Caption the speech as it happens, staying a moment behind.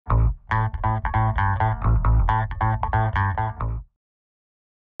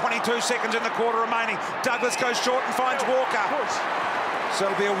Seconds in the quarter remaining. Douglas goes short and finds Walker. So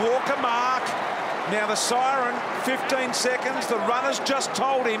it'll be a Walker mark. Now the siren, 15 seconds. The runner's just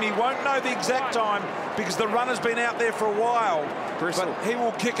told him he won't know the exact time because the runner's been out there for a while. But he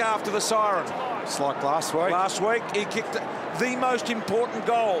will kick after the siren. It's like last week. Last week he kicked the most important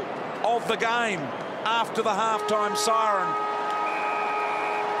goal of the game after the halftime siren.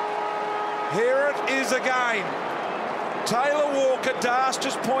 Here it is again. Taylor Walker, Das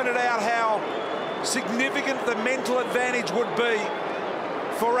just pointed out how significant the mental advantage would be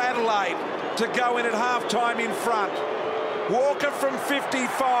for Adelaide to go in at halftime in front. Walker from 55,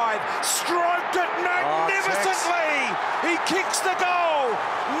 stroked it magnificently. He kicks the goal.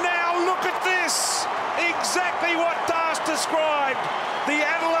 Now look at this. Exactly what Das described. The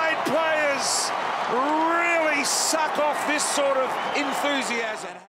Adelaide players really suck off this sort of enthusiasm.